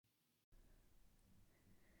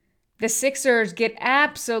The Sixers get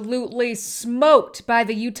absolutely smoked by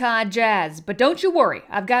the Utah Jazz. But don't you worry,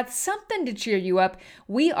 I've got something to cheer you up.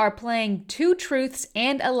 We are playing Two Truths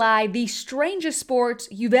and a Lie, the strangest sports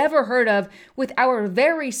you've ever heard of, with our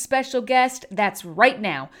very special guest. That's right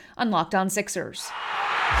now on Locked On Sixers.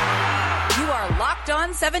 You are Locked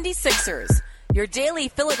On 76ers, your daily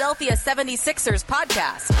Philadelphia 76ers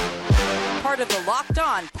podcast. Part of the Locked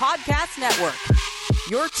On Podcast Network,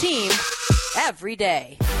 your team every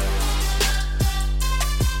day.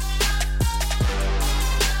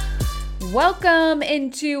 Welcome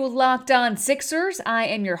into Locked On Sixers. I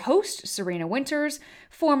am your host, Serena Winters,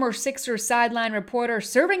 former Sixers sideline reporter,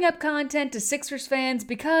 serving up content to Sixers fans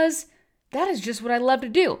because that is just what I love to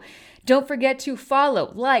do. Don't forget to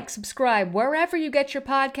follow, like, subscribe wherever you get your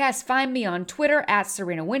podcasts. Find me on Twitter at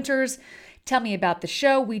Serena Winters. Tell me about the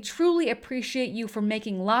show. We truly appreciate you for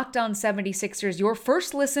making Locked On 76ers your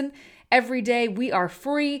first listen every day. We are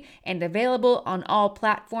free and available on all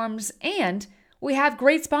platforms, and we have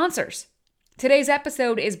great sponsors. Today's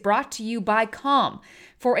episode is brought to you by Calm.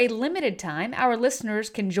 For a limited time, our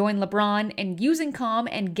listeners can join LeBron in using Calm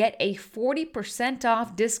and get a 40%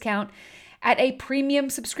 off discount at a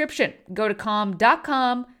premium subscription. Go to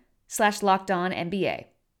calm.com/LockedOnNBA.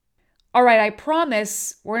 All right, I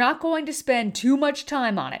promise we're not going to spend too much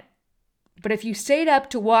time on it. But if you stayed up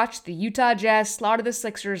to watch the Utah Jazz slaughter the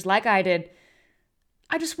Sixers like I did,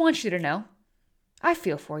 I just want you to know, I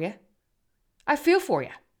feel for you. I feel for you.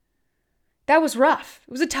 That was rough.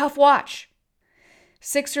 It was a tough watch.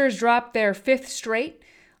 Sixers dropped their fifth straight,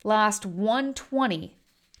 lost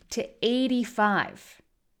 120-85.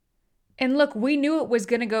 And look, we knew it was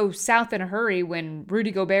going to go south in a hurry when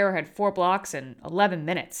Rudy Gobert had 4 blocks in 11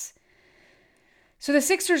 minutes. So the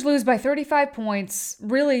Sixers lose by 35 points,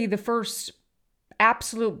 really the first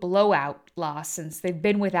absolute blowout loss since they've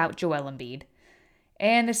been without Joel Embiid.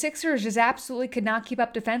 And the Sixers just absolutely could not keep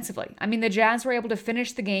up defensively. I mean, the Jazz were able to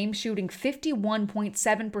finish the game shooting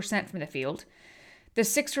 51.7% from the field. The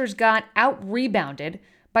Sixers got out-rebounded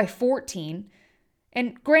by 14.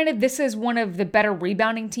 And granted, this is one of the better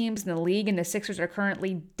rebounding teams in the league, and the Sixers are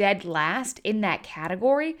currently dead last in that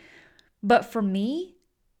category. But for me,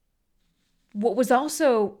 what was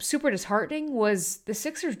also super disheartening was the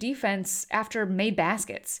Sixers' defense after made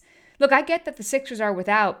baskets. Look, I get that the Sixers are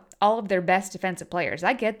without all of their best defensive players.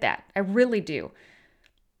 I get that. I really do.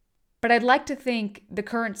 But I'd like to think the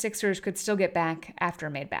current Sixers could still get back after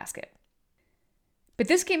a made basket. But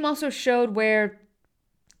this game also showed where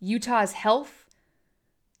Utah's health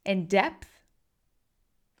and depth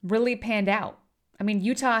really panned out. I mean,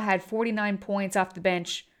 Utah had 49 points off the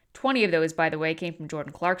bench. 20 of those, by the way, came from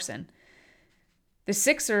Jordan Clarkson. The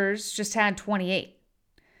Sixers just had 28.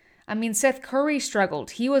 I mean, Seth Curry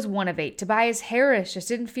struggled. He was 1 of 8. Tobias Harris just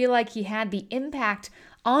didn't feel like he had the impact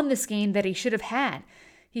on this game that he should have had.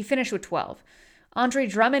 He finished with 12. Andre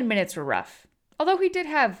Drummond minutes were rough, although he did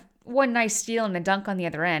have 1 nice steal and a dunk on the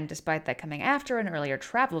other end, despite that coming after an earlier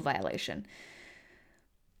travel violation.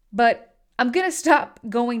 But I'm going to stop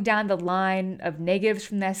going down the line of negatives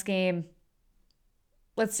from this game.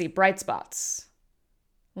 Let's see, bright spots.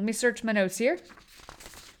 Let me search my notes here.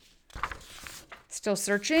 Still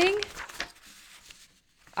searching.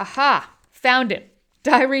 Aha, found him.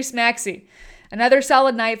 Tyrese Maxey. Another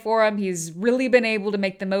solid night for him. He's really been able to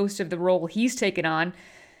make the most of the role he's taken on.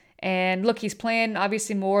 And look, he's playing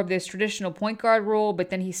obviously more of this traditional point guard role, but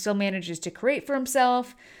then he still manages to create for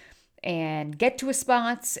himself and get to his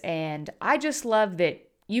spots. And I just love that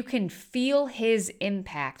you can feel his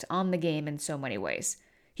impact on the game in so many ways.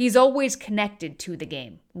 He's always connected to the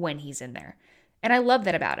game when he's in there. And I love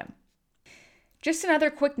that about him. Just another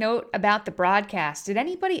quick note about the broadcast. Did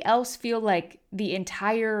anybody else feel like the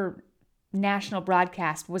entire national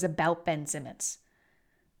broadcast was about Ben Simmons?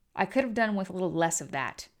 I could have done with a little less of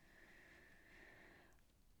that.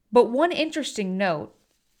 But one interesting note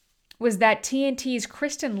was that TNT's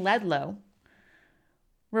Kristen Ledlow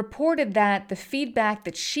reported that the feedback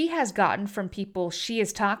that she has gotten from people she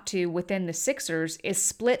has talked to within the Sixers is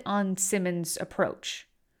split on Simmons' approach.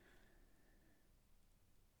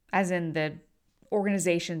 As in the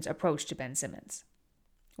organization's approach to Ben Simmons.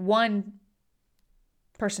 One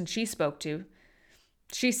person she spoke to,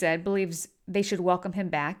 she said, believes they should welcome him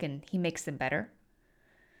back and he makes them better.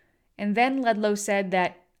 And then Ledlow said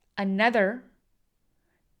that another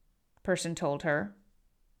person told her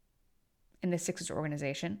in the Sixers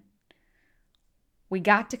organization, we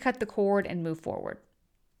got to cut the cord and move forward.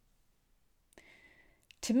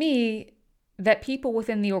 To me, that people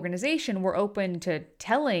within the organization were open to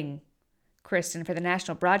telling Kristen for the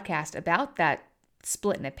national broadcast about that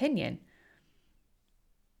split in opinion.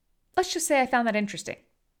 Let's just say I found that interesting.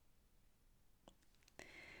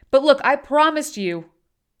 But look, I promised you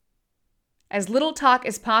as little talk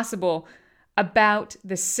as possible about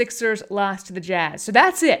the Sixers loss to the Jazz. So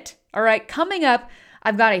that's it. All right, coming up,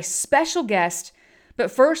 I've got a special guest.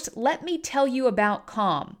 But first, let me tell you about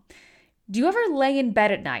Calm. Do you ever lay in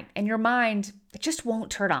bed at night and your mind, it just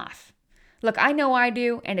won't turn off? Look, I know I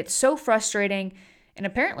do, and it's so frustrating. And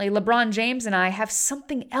apparently, LeBron James and I have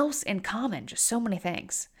something else in common, just so many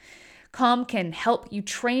things. Calm can help you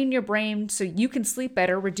train your brain so you can sleep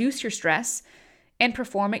better, reduce your stress, and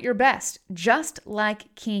perform at your best, just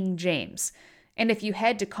like King James. And if you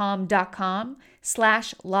head to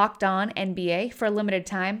calm.com/lockedonnba for a limited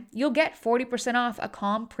time, you'll get 40% off a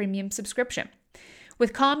Calm premium subscription.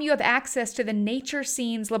 With Calm, you have access to the nature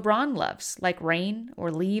scenes LeBron loves, like rain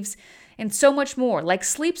or leaves, and so much more, like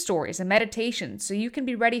sleep stories and meditations, so you can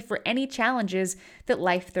be ready for any challenges that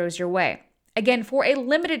life throws your way. Again, for a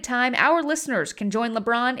limited time, our listeners can join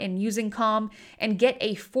LeBron in using Calm and get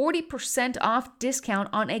a 40% off discount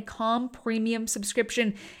on a Calm premium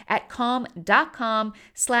subscription at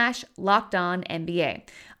calm.com/lockedonnba.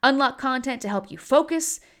 Unlock content to help you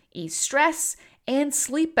focus, ease stress, and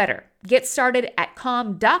sleep better. Get started at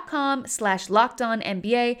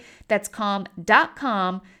calm.com/lockedonnba. That's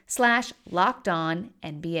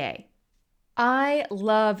calm.com/lockedonnba. I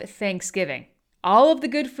love Thanksgiving. All of the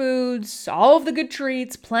good foods, all of the good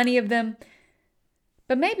treats, plenty of them.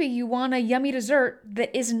 But maybe you want a yummy dessert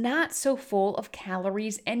that is not so full of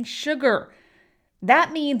calories and sugar.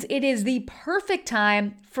 That means it is the perfect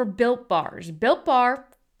time for Built Bars. Built Bar,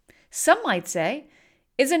 some might say,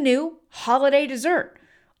 is a new holiday dessert.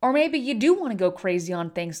 Or maybe you do want to go crazy on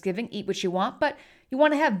Thanksgiving, eat what you want, but you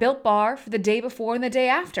want to have Built Bar for the day before and the day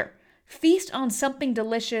after. Feast on something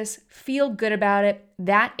delicious, feel good about it.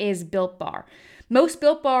 That is Built Bar. Most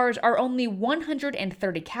Built Bars are only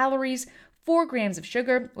 130 calories, 4 grams of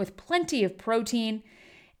sugar with plenty of protein,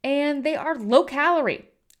 and they are low calorie,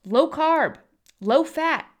 low carb, low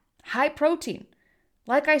fat, high protein.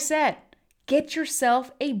 Like I said, get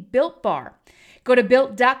yourself a Built Bar. Go to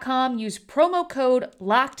Built.com, use promo code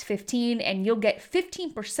LOCKED15, and you'll get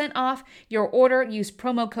 15% off your order. Use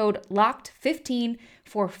promo code LOCKED15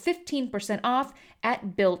 for 15% off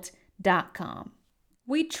at Built.com.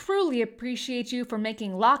 We truly appreciate you for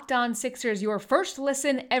making Locked On Sixers your first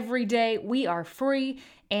listen every day. We are free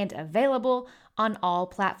and available on all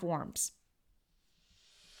platforms.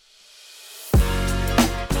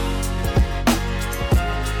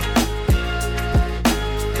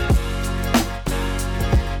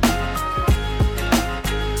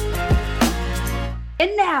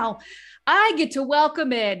 And now I get to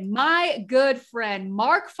welcome in my good friend,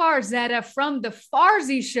 Mark Farzetta from The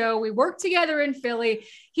Farzy Show. We work together in Philly.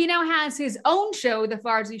 He now has his own show, The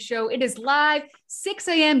Farzy Show. It is live 6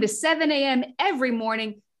 a.m. to 7 a.m. every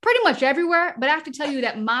morning, pretty much everywhere. But I have to tell you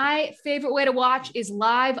that my favorite way to watch is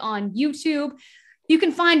live on YouTube. You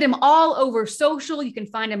can find him all over social. You can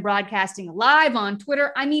find him broadcasting live on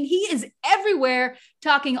Twitter. I mean, he is everywhere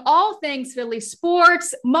talking all things Philly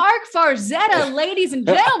sports. Mark Farzetta, ladies and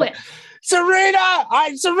gentlemen. Serena,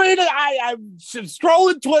 I'm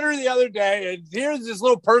scrolling Twitter the other day, and here's this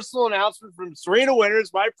little personal announcement from Serena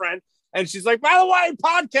Winters, my friend. And she's like, by the way,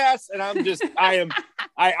 podcast. And I'm just, I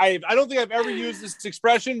don't think I've ever used this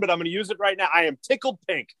expression, but I'm going to use it right now. I am tickled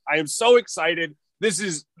pink. I am so excited. This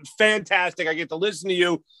is fantastic. I get to listen to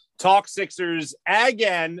you talk Sixers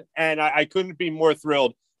again, and I couldn't be more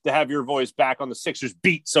thrilled to have your voice back on the Sixers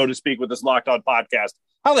beat, so to speak, with this Locked On podcast.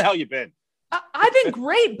 How the hell you been? I've been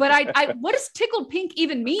great, but I what does tickled pink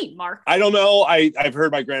even mean, Mark? I don't know. I've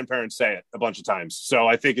heard my grandparents say it a bunch of times, so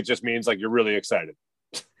I think it just means like you're really excited.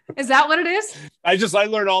 Is that what it is? I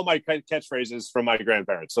learned all my catchphrases from my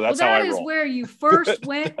grandparents, so that's how I roll. That is where you first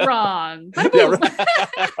went wrong. Yeah,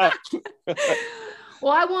 right.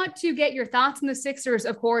 Well, I want to get your thoughts on the Sixers,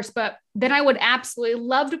 of course, but then I would absolutely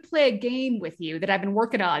love to play a game with you that I've been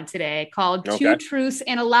working on today called Two Truths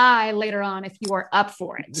and a Lie later on, if you are up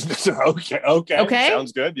for it. Okay.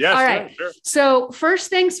 Sounds good. Yes. All right. Sure. So first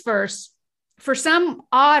things first, for some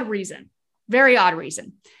odd reason, very odd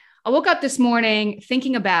reason, I woke up this morning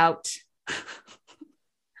thinking about,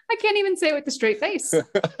 I can't even say it with a straight face. Nick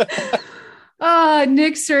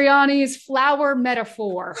Sirianni's flower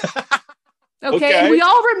metaphor. Okay. We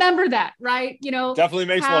all remember that, right? You know, definitely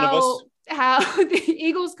makes one of us. How the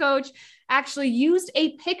Eagles coach actually used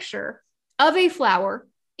a picture of a flower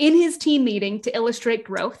in his team meeting to illustrate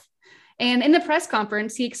growth. And in the press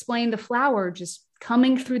conference, he explained the flower just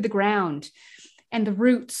coming through the ground and the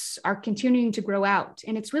roots are continuing to grow out.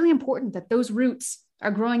 And it's really important that those roots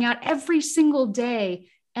are growing out every single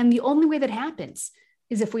day. And the only way that happens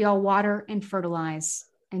is if we all water and fertilize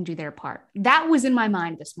and do their part. That was in my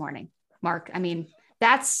mind this morning, Mark. I mean,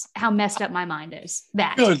 that's how messed up my mind is.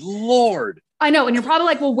 That. Good Lord. I know. And you're probably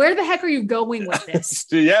like, well, where the heck are you going with this?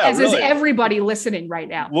 Yeah, as really. is everybody listening right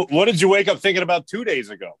now. What did you wake up thinking about 2 days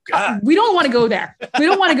ago? God. We don't want to go there. We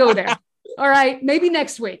don't want to go there. All right. Maybe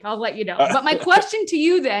next week. I'll let you know. But my question to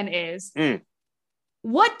you then is,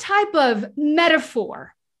 what type of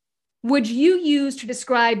metaphor would you use to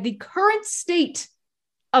describe the current state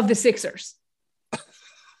of the Sixers?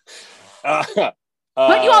 Put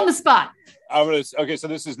you on the spot. Okay, so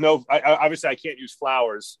this is obviously I can't use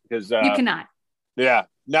flowers because you cannot. Yeah.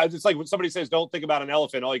 Now it's like when somebody says don't think about an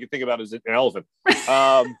elephant, all you can think about is an elephant.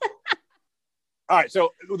 All right. So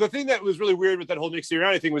the thing that was really weird with that whole Nick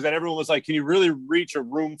Sirianni thing was that everyone was like, can you really reach a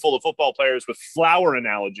room full of football players with flower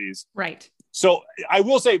analogies? Right. So I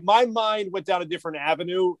will say my mind went down a different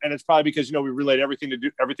avenue, and it's probably because, we relate everything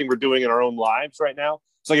we're doing in our own lives right now.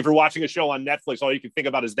 It's like if you're watching a show on Netflix, all you can think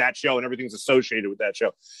about is that show and everything's associated with that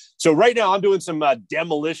show. So right now I'm doing some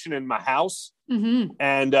demolition in my house,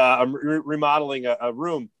 and I'm remodeling a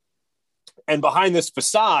room. And behind this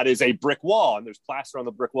facade is a brick wall, and there's plaster on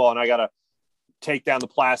the brick wall, and I got to take down the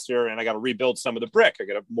plaster and I got to rebuild some of the brick. I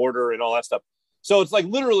got a mortar and all that stuff. So it's like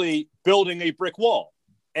literally building a brick wall.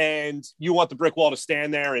 And you want the brick wall to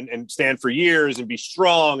stand there and stand for years and be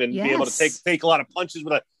strong and be able to take a lot of punches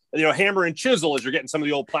with a hammer and chisel as you're getting some of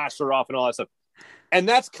the old plaster off and all that stuff. And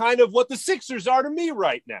that's kind of what the Sixers are to me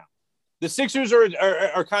right now. The Sixers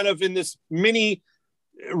are kind of in this mini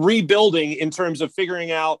rebuilding in terms of figuring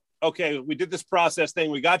out, okay, we did this process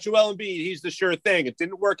thing. We got Joel Embiid. He's the sure thing. It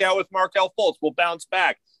didn't work out with Markelle Fultz. We'll bounce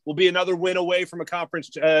back. We'll be another win away from a conference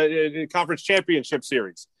championship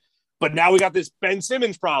series. But now we got this Ben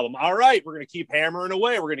Simmons problem. All right, we're going to keep hammering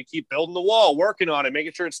away. We're going to keep building the wall, working on it,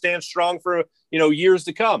 making sure it stands strong for, years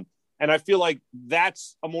to come. And I feel like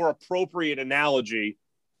that's a more appropriate analogy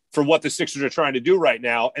for what the Sixers are trying to do right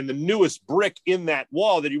now. And the newest brick in that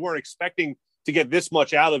wall that you weren't expecting to get this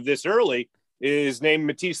much out of this early is named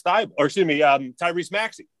Tyrese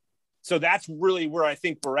Maxey. So that's really where I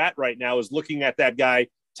think we're at right now, is looking at that guy,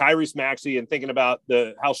 Tyrese Maxey, and thinking about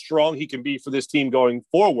how strong he can be for this team going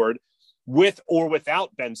forward, with or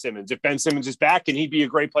without Ben Simmons. If Ben Simmons is back, can he be a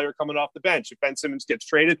great player coming off the bench? If Ben Simmons gets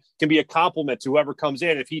traded, can be a compliment to whoever comes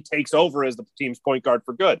in if he takes over as the team's point guard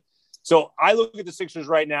for good. So I look at the Sixers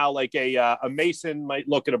right now like a mason might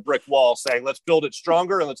look at a brick wall saying, let's build it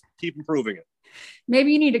stronger and let's keep improving it.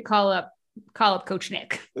 Maybe you need to call up Coach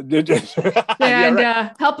Nick and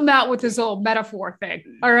help him out with this old metaphor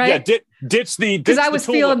thing. All right. Yeah. Ditch the, because I was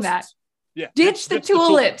feeling that. Yeah. Ditch the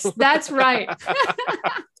tulips. That's right.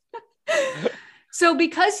 So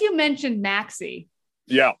because you mentioned Maxey,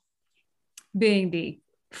 being the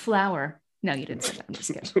flower. No, you didn't say that. I'm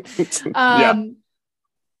just kidding.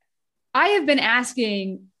 I have been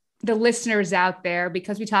asking the listeners out there,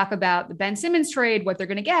 because we talk about the Ben Simmons trade, what they're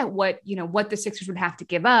going to get, what the Sixers would have to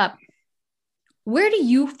give up. Where do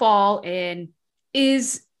you fall in?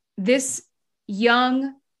 Is this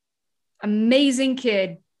young, amazing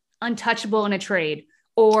kid untouchable in a trade?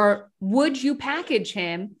 Or would you package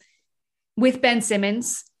him with Ben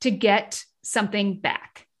Simmons to get something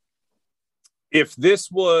back? If this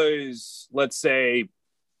was, let's say,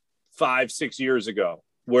 5-6 years ago,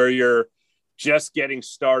 where you're just getting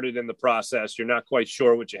started in the process, you're not quite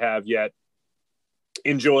sure what you have yet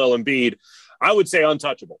in Joel Embiid, I would say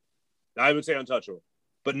untouchable.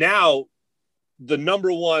 But now the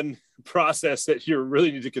number one process that you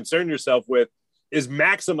really need to concern yourself with is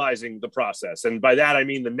maximizing the process. And by that, I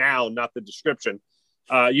mean the noun, not the description.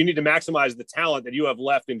 You need to maximize the talent that you have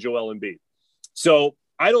left in Joel Embiid. So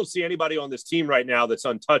I don't see anybody on this team right now that's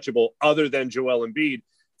untouchable other than Joel Embiid,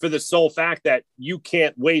 for the sole fact that you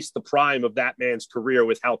can't waste the prime of that man's career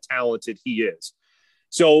with how talented he is.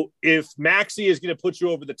 So if Maxey is going to put you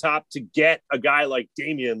over the top to get a guy like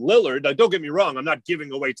Damian Lillard, now don't get me wrong, I'm not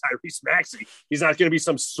giving away Tyrese Maxey. He's not going to be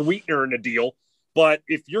some sweetener in a deal. But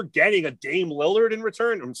if you're getting a Dame Lillard in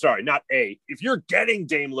return, if you're getting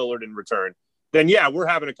Dame Lillard in return, then yeah, we're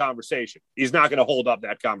having a conversation. He's not going to hold up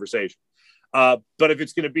that conversation. But if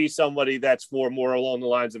it's going to be somebody that's more along the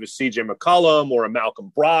lines of a CJ McCollum or a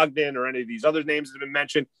Malcolm Brogdon or any of these other names that have been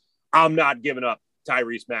mentioned, I'm not giving up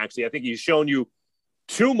Tyrese Maxey. I think he's shown you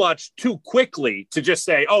too much too quickly to just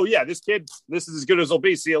say, oh yeah, this kid, this is as good as he'll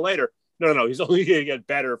be. See you later. No. He's only going to get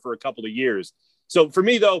better for a couple of years. So for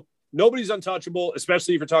me though, nobody's untouchable,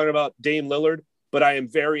 especially if you're talking about Dame Lillard. But I am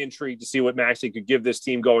very intrigued to see what Maxey could give this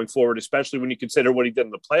team going forward, especially when you consider what he did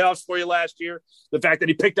in the playoffs for you last year, the fact that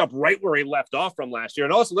he picked up right where he left off from last year.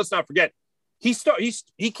 And also, let's not forget, he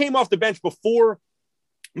came off the bench before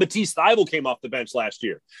Matisse Thybulle came off the bench last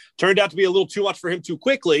year. Turned out to be a little too much for him too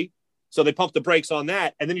quickly, so they pumped the brakes on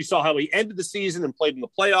that. And then you saw how he ended the season and played in the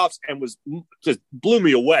playoffs and was just blew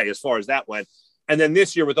me away as far as that went. And then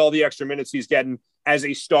this year, with all the extra minutes he's getting as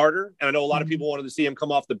a starter, and I know a lot of people wanted to see him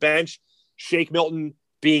come off the bench, Shake Milton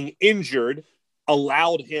being injured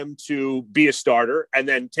allowed him to be a starter and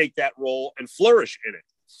then take that role and flourish in it.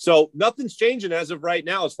 So nothing's changing as of right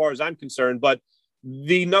now, as far as I'm concerned. But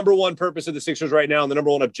the number one purpose of the Sixers right now and the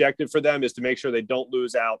number one objective for them is to make sure they don't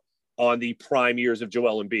lose out on the prime years of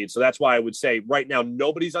Joel Embiid. So that's why I would say right now,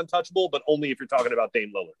 nobody's untouchable, but only if you're talking about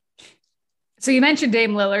Dame Lillard. So you mentioned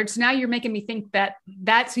Dame Lillard. So now you're making me think that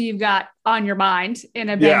that's who you've got on your mind in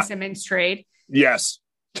a Ben Simmons trade. Yes.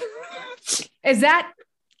 Is that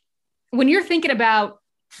when you're thinking about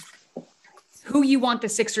who you want the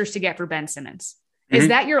Sixers to get for Ben Simmons? Is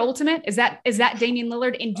that your ultimate? Is that Damian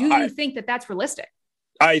Lillard? And do you think that that's realistic?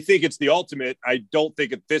 I think it's the ultimate. I don't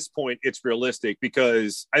think at this point it's realistic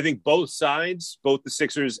because I think both sides, both the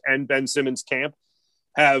Sixers and Ben Simmons camp,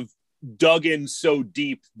 have dug in so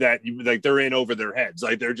deep that they're in over their heads.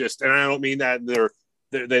 Like they're just, and I don't mean that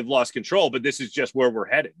they've lost control, but this is just where we're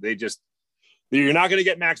headed. You're not going to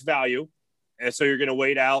get max value. And so you're going to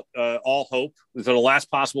wait out all hope until the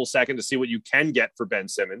last possible second to see what you can get for Ben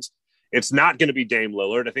Simmons. It's not going to be Dame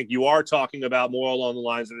Lillard. I think you are talking about more along the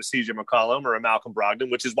lines of a CJ McCollum or a Malcolm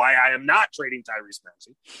Brogdon, which is why I am not trading Tyrese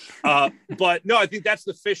Maxey. But no, I think that's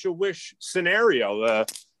the Fish-a-Wish scenario.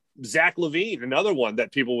 Zach LaVine, another one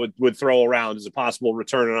that people would throw around as a possible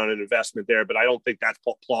return on an investment there, but I don't think that's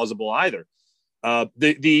plausible either.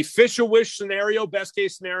 The Fish-a-Wish scenario, best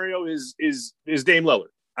case scenario is Dame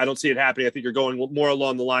Lillard. I don't see it happening. I think you're going more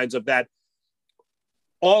along the lines of that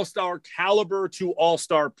all-star caliber to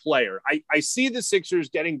all-star player. I see the Sixers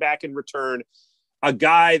getting back in return a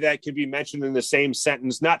guy that can be mentioned in the same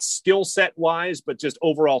sentence, not skill set wise, but just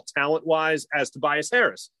overall talent wise, as Tobias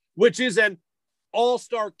Harris, which is an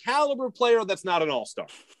all-star caliber player that's not an all-star.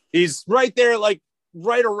 He's right there, like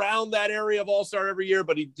right around that area of all-star every year,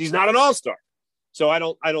 but he's not an all-star. So I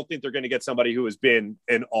don't think they're going to get somebody who has been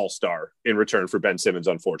an all-star in return for Ben Simmons,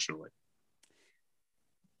 unfortunately.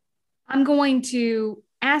 I'm going to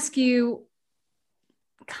ask you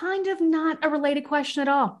kind of not a related question at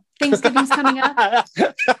all. Thanksgiving's coming up.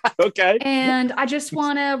 Okay. And I just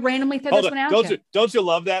want to randomly throw this one out. Don't you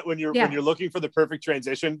love that when you're looking for the perfect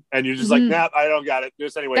transition and you're just like, nah, I don't got it.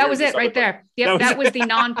 Just anyway. That was it right there. Yep, that was the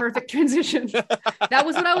non-perfect transition. That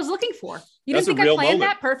was what I was looking for. You didn't think I planned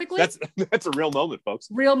that perfectly? That's a real moment, folks.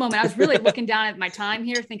 Real moment. I was really looking down at my time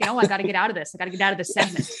here thinking, I got to get out of this. I got to get out of this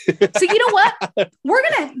segment. So you know what? We're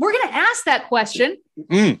going to ask that question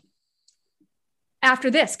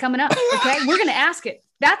after this coming up. Okay. We're going to ask it.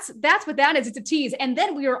 That's what that is. It's a tease. And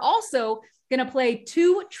then we are also going to play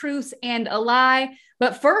 2 truths and a lie.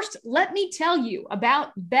 But first, let me tell you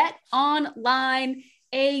about Bet Online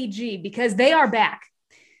AG, because they are back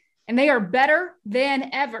and they are better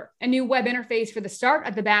than ever. A new web interface for the start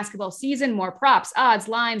of the basketball season, more props, odds,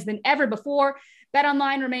 lines than ever before. Bet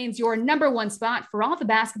Online remains your number one spot for all the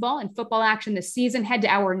basketball and football action this season. Head to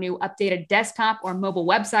our new updated desktop or mobile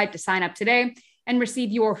website to sign up today and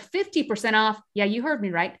receive your 50% off. Yeah, you heard me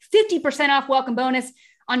right. 50% off welcome bonus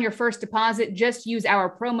on your first deposit. Just use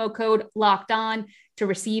our promo code Locked On to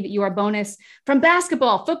receive your bonus. From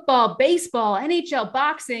basketball, football, baseball, NHL,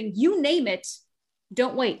 boxing, you name it.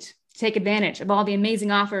 Don't wait to take advantage of all the amazing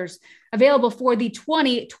offers available for the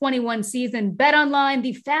 2021 season. Bet Online,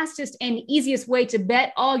 the fastest and easiest way to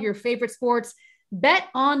bet all your favorite sports. Bet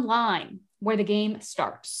Online, where the game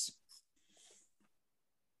starts.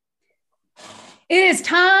 It is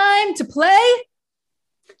time to play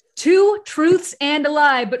 2 truths and a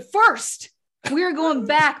lie. But first, we are going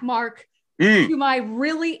back, Mark, to my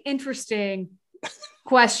really interesting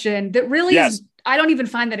question that really is, I don't even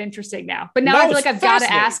find that interesting now. But now I feel like I've got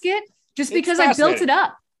to ask it just because I built it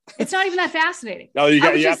up. It's not even that fascinating. No, you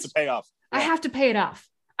have to pay off. Yeah. I have to pay it off.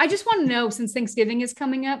 I just want to know, since Thanksgiving is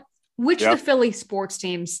coming up, which of the Philly sports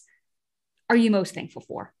teams are you most thankful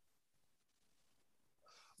for?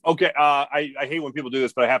 Okay, I hate when people do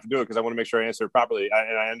this, but I have to do it because I want to make sure I answer it properly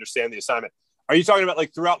and I understand the assignment. Are you talking about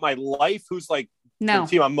like throughout my life? Who's like the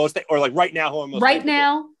team I'm most, or like right now who I'm most right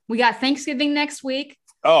now? We got Thanksgiving next week.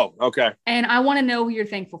 Oh, okay. And I want to know who you're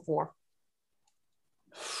thankful for.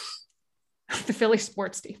 The Philly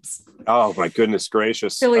sports teams. Oh my goodness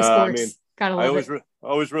gracious! Philly sports. Gotta love it.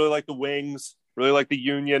 Always really like the Wings. Really like the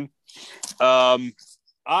Union. I'd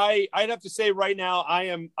have to say right now I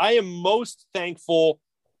am most thankful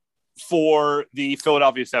for the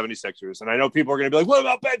Philadelphia 76ers. And I know people are going to be like, what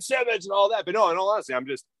about Ben Simmons and all that? But no, in all honesty,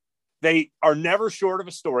 they are never short of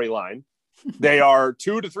a storyline. They are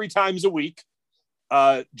 2 to 3 times a week.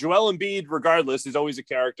 Joel Embiid, regardless, is always a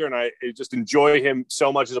character, and I just enjoy him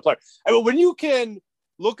so much as a player. I mean, when you can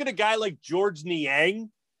look at a guy like George Niang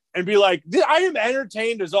and be like, I am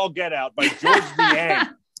entertained as all get out by George Niang.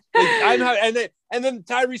 And then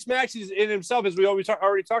Tyrese Maxey in himself, as we already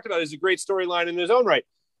talked about, is a great storyline in his own right.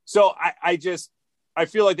 So I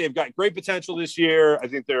feel like they've got great potential this year. I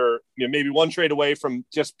think they're maybe one trade away from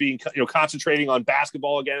just being concentrating on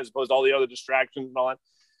basketball again as opposed to all the other distractions and all that.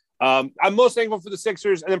 I'm most thankful for the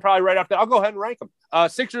Sixers, and then probably right after that, I'll go ahead and rank them.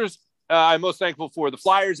 Sixers, I'm most thankful for the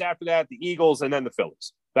Flyers after that, the Eagles, and then the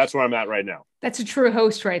Phillies. That's where I'm at right now. That's a true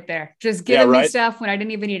host right there. Just giving me stuff when I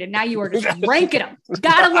didn't even need it. Now you are just ranking them.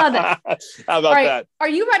 Gotta love it. How about that? Are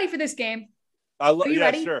you ready for this game? Are you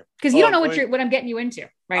ready? Sure. Because you don't know what I'm getting you into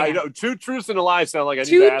right now. I know. 2 truths and a lie sound like I need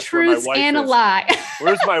to ask where my wife is. 2 truths and a lie.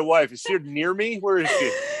 Where's my wife? Is she near me? Where is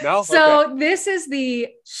she? No? So This is the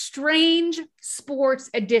strange sports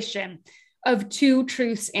edition of 2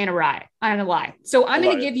 truths and a lie. So I'm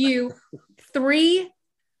going to give you 3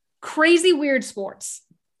 crazy weird sports.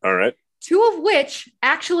 All right. 2 of which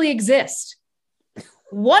actually exist.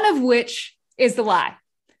 1 of which is the lie.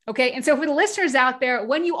 Okay. And so for the listeners out there,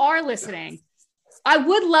 when you are listening, I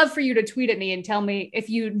would love for you to tweet at me and tell me if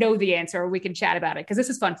you know the answer, or we can chat about it, because this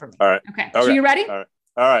is fun for me. All right. Okay. So you ready? All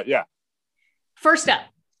right. Yeah. First up,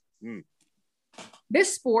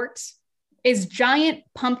 This sport is giant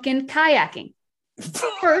pumpkin kayaking.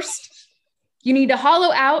 First, you need to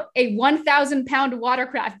hollow out a 1,000-pound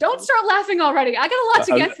watercraft. Don't start laughing already. I got a lot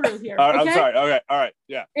to get through here. Okay? I'm sorry. Okay. All right.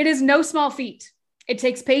 Yeah. It is no small feat. It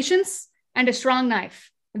takes patience and a strong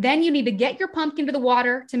knife. Then you need to get your pumpkin to the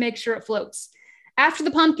water to make sure it floats. After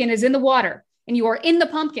the pumpkin is in the water and you are in the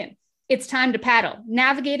pumpkin, it's time to paddle.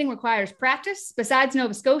 Navigating requires practice. Besides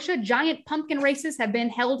Nova Scotia, giant pumpkin races have been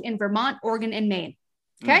held in Vermont, Oregon, and Maine.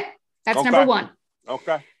 Okay? That's number 1.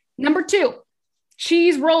 Okay. Number 2,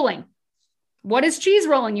 cheese rolling. What is cheese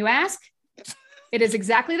rolling, you ask? It is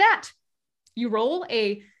exactly that. You roll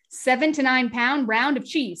a 7 to 9 pound round of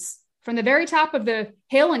cheese from the very top of the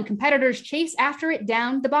hill, and competitors chase after it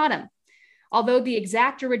down the bottom. Although the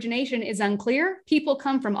exact origination is unclear, people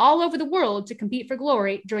come from all over the world to compete for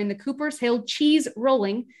glory during the Cooper's Hill cheese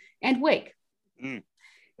rolling and wake.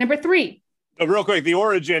 Number 3. Real quick, the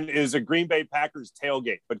origin is a Green Bay Packers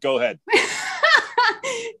tailgate, but go ahead.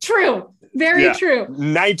 True. Very true.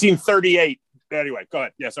 1938. Anyway, go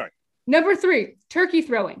ahead. Yeah, sorry. Number 3, turkey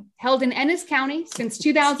throwing. Held in Ennis County since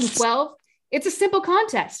 2012. It's a simple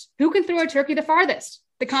contest. Who can throw a turkey the farthest?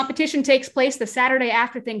 The competition takes place the Saturday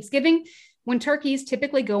after Thanksgiving, when turkeys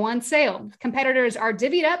typically go on sale. Competitors are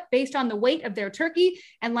divvied up based on the weight of their turkey,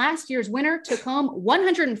 and last year's winner took home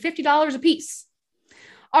 $150 apiece.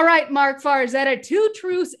 All right, Mark Farzetta, 2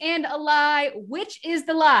 truths and a lie. Which is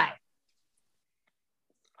the lie?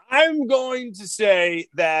 I'm going to say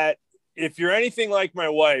that if you're anything like my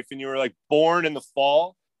wife and you were like born in the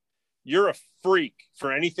fall, you're a freak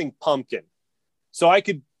for anything pumpkin. So I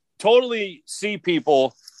could totally see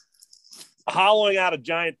people hollowing out a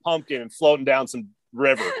giant pumpkin and floating down some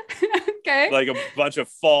river. Okay. Like a bunch of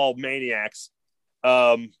fall maniacs.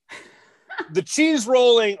 The cheese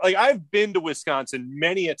rolling, like I've been to Wisconsin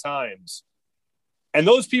many a times, and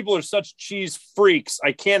those people are such cheese freaks.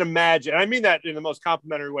 I can't imagine. I mean that in the most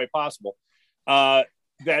complimentary way possible.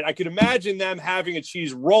 That I could imagine them having a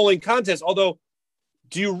cheese rolling contest. Although,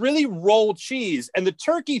 do you really roll cheese? And the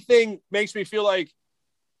turkey thing makes me feel like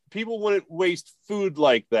people wouldn't waste food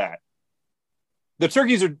like that. The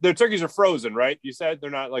turkeys are frozen, right? You said they're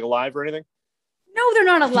not like alive or anything? No, they're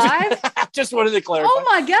not alive. Just wanted to clarify. Oh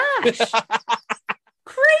my gosh.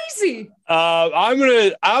 Crazy. I'm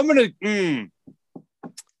gonna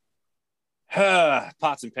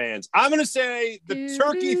pots and pans. I'm gonna say the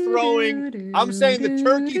turkey throwing. I'm saying the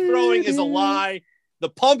turkey throwing is a lie. The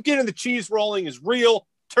pumpkin and the cheese rolling is real.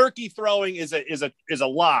 Turkey throwing is a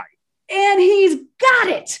lie. And he's got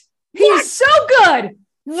it. He's so good.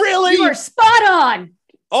 Really? You are spot on.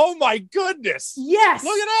 Oh my goodness. Yes.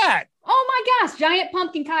 Look at that. Oh my gosh. Giant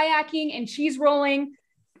pumpkin kayaking and cheese rolling.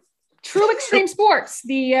 True extreme sports.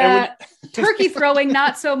 The turkey throwing,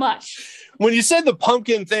 not so much. When you said the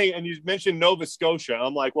pumpkin thing and you mentioned Nova Scotia,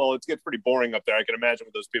 I'm like, well, it gets pretty boring up there. I can imagine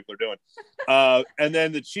what those people are doing. And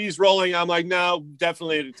then the cheese rolling, I'm like, no,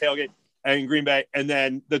 definitely at a tailgate in Green Bay. And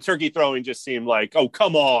then the turkey throwing just seemed like, oh,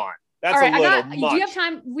 come on. That's all right, a little much. Do you have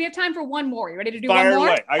time? We have time for one more. You ready to do Fire one more?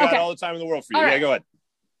 Away. I got all the time in the world for you. All Yeah, right. go ahead.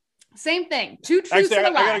 Same thing. 2 truths and a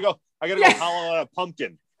lie. I gotta go hollow out a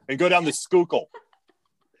pumpkin and go down the Schuylkill.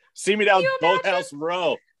 See me down Boathouse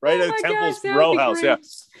Row, right at Temple's Row House. Yeah,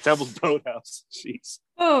 Temple's Boathouse. Jeez.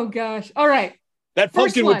 Oh gosh. All right. That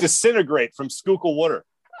pumpkin would one. disintegrate from Schuylkill water.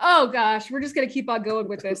 Oh gosh, we're just gonna keep on going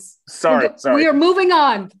with this. Sorry. We are moving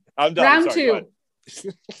on. I'm done. Round Sorry,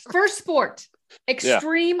 2. First sport,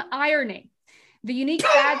 extreme ironing. The unique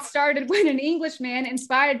fad started when an Englishman,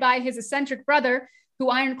 inspired by his eccentric brother, who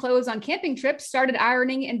ironed clothes on camping trips, started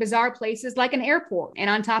ironing in bizarre places like an airport and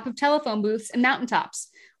on top of telephone booths and mountaintops.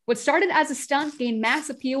 What started as a stunt gained mass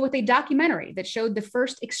appeal with a documentary that showed the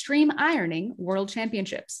first extreme ironing world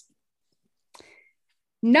championships.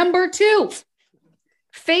 Number 2,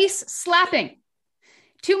 face slapping.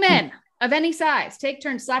 2 men of any size take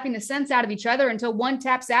turns slapping the sense out of each other until one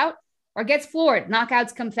taps out or gets floored.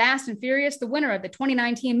 Knockouts come fast and furious. The winner of the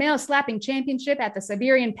 2019 Male Slapping Championship at the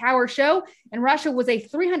Siberian Power Show in Russia was a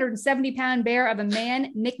 370-pound bear of a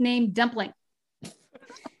man nicknamed Dumpling.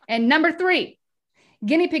 And number 3,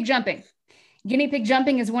 guinea pig jumping. Guinea pig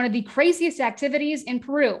jumping is one of the craziest activities in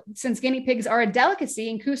Peru. Since guinea pigs are a delicacy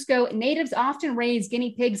in Cusco, natives often raise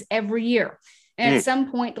guinea pigs every year. And at some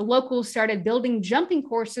point, the locals started building jumping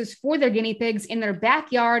courses for their guinea pigs in their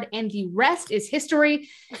backyard, and the rest is history.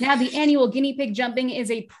 Now, the annual guinea pig jumping is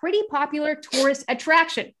a pretty popular tourist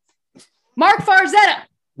attraction. Mark Farzetta.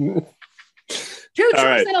 2 truths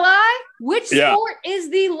and a lie. Which sport is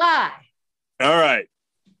the lie? All right.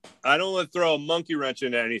 I don't want to throw a monkey wrench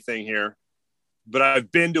into anything here, but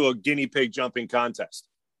I've been to a guinea pig jumping contest.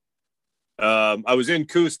 I was in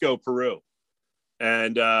Cusco, Peru,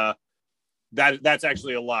 and that's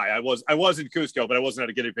actually a lie. I was in Cusco, but I wasn't at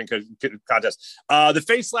a guinea pig contest. The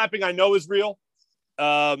face slapping I know is real.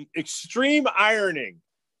 Extreme ironing.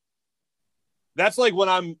 That's like when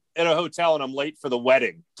I'm in a hotel and I'm late for the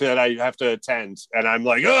wedding that I have to attend, and I'm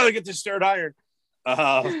like, oh, I get this shirt ironed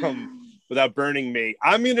without burning me.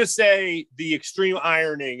 I'm going to say the extreme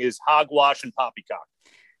ironing is hogwash and poppycock.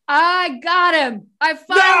 I got him. I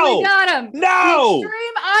finally got him. No. The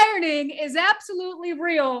extreme ironing is absolutely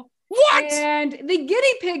real. What? And the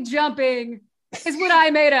guinea pig jumping is what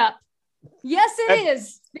I made up. Yes, it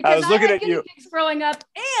is. Because I had guinea pigs growing up,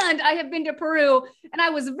 and I have been to Peru, and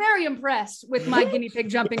I was very impressed with my guinea pig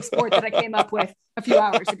jumping sport that I came up with a few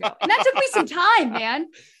hours ago. And that took me some time, man.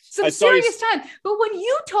 Some serious time. But when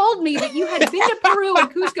you told me that you had been to Peru and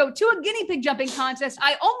Cusco to a guinea pig jumping contest,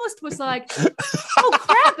 I almost was like, oh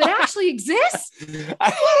crap, it actually exists?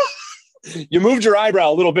 You moved your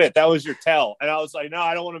eyebrow a little bit. That was your tell. And I was like, no,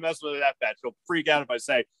 I don't want to mess with it that bad. She'll freak out if I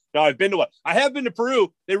say, no, I've been to one. I have been to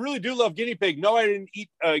Peru. They really do love guinea pig. No, I didn't eat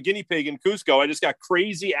guinea pig in Cusco. I just got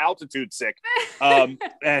crazy altitude sick. That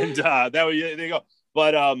way, there you go.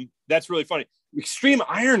 But that's really funny. Extreme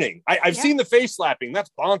ironing. I've seen the face slapping.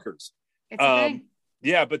 That's bonkers. It's a thing.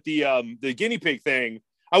 Yeah, but the guinea pig thing,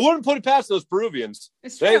 I wouldn't put it past those Peruvians.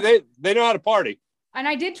 It's true. They know how to party. And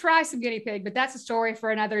I did try some guinea pig, but that's a story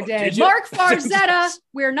for another day. Mark Farzetta,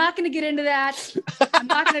 we're not going to get into that. I'm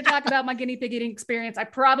not going to talk about my guinea pig eating experience. I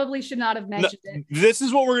probably should not have mentioned it. This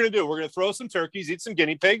is what we're going to do. We're going to throw some turkeys, eat some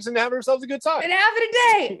guinea pigs, and have ourselves a good time. And have it a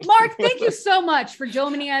day. Mark, thank you so much for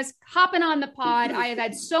joining us, hopping on the pod. I have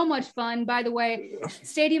had so much fun. By the way,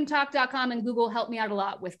 stadiumtalk.com and Google helped me out a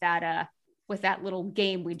lot with that little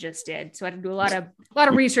game we just did. So I had to do a lot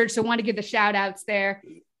of research. So I want to give the shout outs there.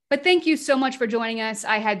 But thank you so much for joining us.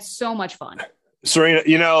 I had so much fun. Serena,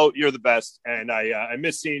 you're the best. And I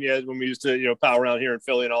miss seeing you when we used to, pal around here in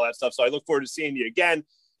Philly and all that stuff. So I look forward to seeing you again.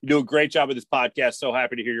 You do a great job with this podcast. So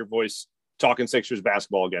happy to hear your voice talking Sixers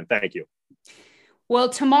basketball again. Thank you. Well,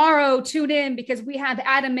 tomorrow, tune in because we have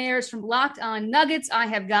Adam Ayers from Locked On Nuggets. I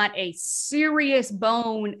have got a serious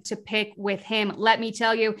bone to pick with him, let me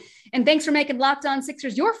tell you. And thanks for making Locked On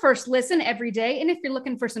Sixers your first listen every day. And if you're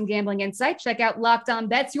looking for some gambling insight, check out Locked On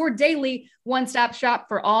Bets, your daily one-stop shop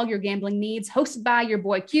for all your gambling needs, hosted by your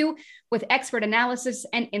boy Q, with expert analysis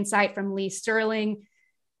and insight from Lee Sterling.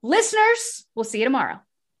 Listeners, we'll see you tomorrow.